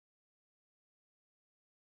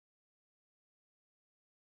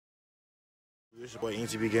It's your boy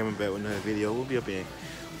NGB Gaming back with another video. We'll be up in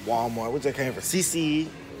Walmart. We just came from CC,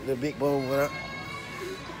 the big boy. What up?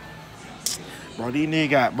 Bro, these niggas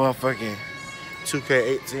got motherfucking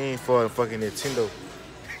 2K18 for fucking Nintendo.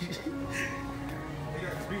 They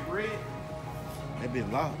got the big red. That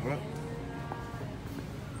bitch locked, bro.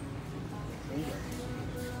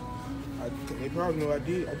 They probably know I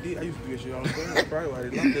did. I used to do that shit all the time. That's probably why they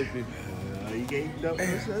locked that bitch. You gave up for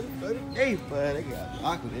hey, but they got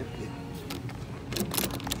locked with that bitch.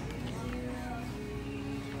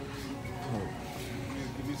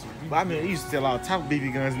 But I mean, they used to sell all type of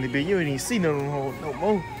BB guns in the bit. You ain't even see none of them hoes no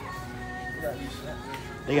more.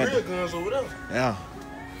 They got real guns over there. Yeah.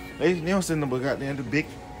 They don't send them but goddamn the big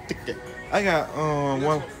thick. I got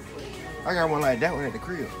one. I got one like that one at the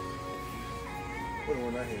crib. What the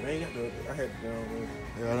one I had? I ain't got the. I had the down one.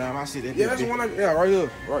 Yeah, nah, I see that. Yeah, that's the one. Yeah, right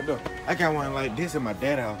here, right there. I got one like this in my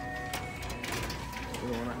dad's house. That's the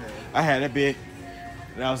one I had. I had that bit.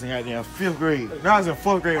 And I was in goddamn 5th grade. No, I was in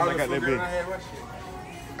 4th grade when I got that bit.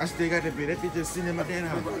 I still got that bit. That bitch just sitting in my dad's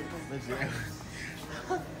house.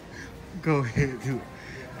 Go ahead, dude.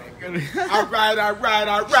 All right.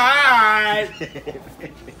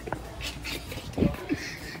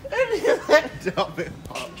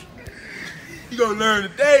 You gonna learn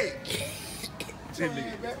today.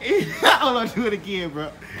 Hold on, do it again,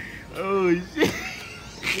 bro. Oh, shit.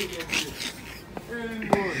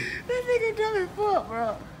 That nigga dumb as fuck,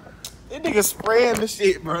 bro. That nigga spraying the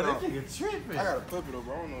shit, bro. That nigga tripping. I got a puppy though,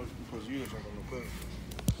 bro. I don't know if you supposed to use something on no puppy.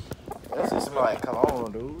 That shit smell like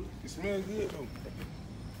cologne, dude. It smells good though.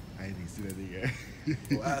 I ain't even see that nigga.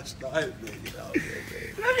 Well, I started that. Get out there,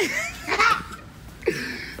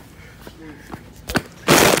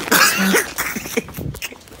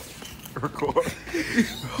 Record.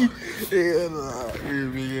 yeah, nah. Here's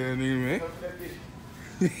me getting in, man.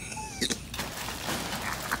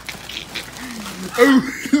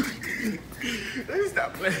 Let me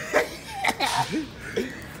stop playing.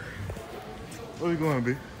 Where we going, B?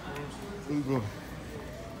 Where we going?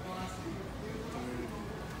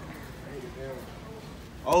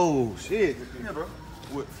 Oh, shit. Yeah, bro.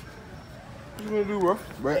 What you gonna do, bro?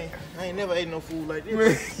 Bro, I ain't never ate no food like this.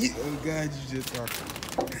 Man, oh God, you just talking.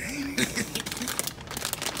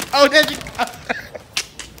 Oh, there you go.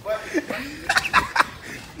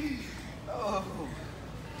 Oh.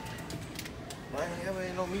 Man, I ain't never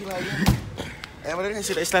ate no meat like that. And what that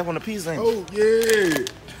shit they slap on the pizza, ain't it? Oh, yeah.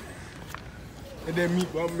 And that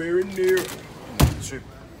meatball marinara. Trip.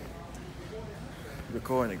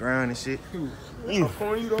 Recording the ground and shit. I'm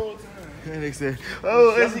calling you the whole time. And they said,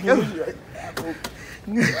 oh, there she go.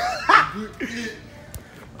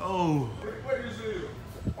 Oh. What is it?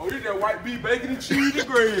 Oh, this that white beef, bacon, and cheese and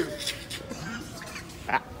gravy.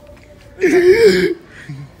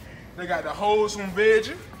 They got the wholesome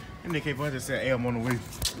veggie. And they came up and said, hey, I'm on the way.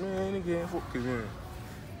 Man, they can't fuck this man.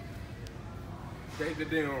 Take the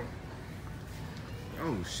damn.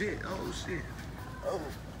 Oh, shit. Oh, shit. Oh.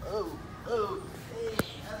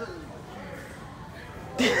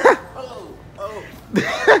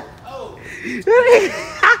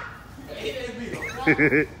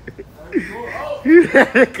 You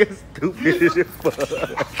nigga stupid as fuck.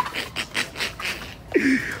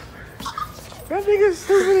 That nigga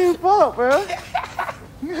stupid as fuck, bro.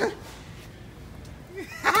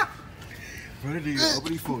 Bro, that nigga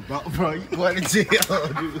open his phone, dog, bro. You going to jail,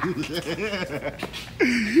 dude. That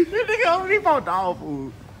nigga open his phone, dog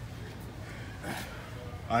food.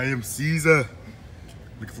 I am Caesar.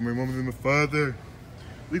 Looking for my mom and my father.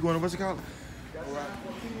 We going to what's it called?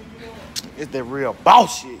 It's that real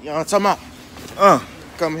boss shit. You know what I'm talking about?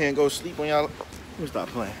 Come here and go sleep on y'all. Let me stop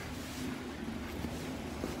playing.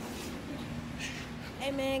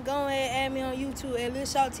 Hey man, go ahead and add me on YouTube at Lil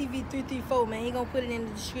Shot TV 334, man. He gonna put it in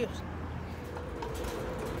the description.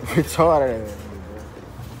 Retarded.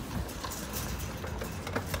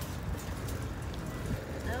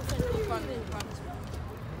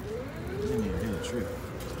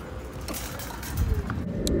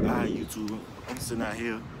 Alright, YouTube. I'm sitting out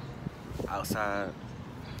here outside.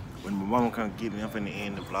 When my mama come get me, I'm finna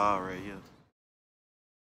end the vlog right here.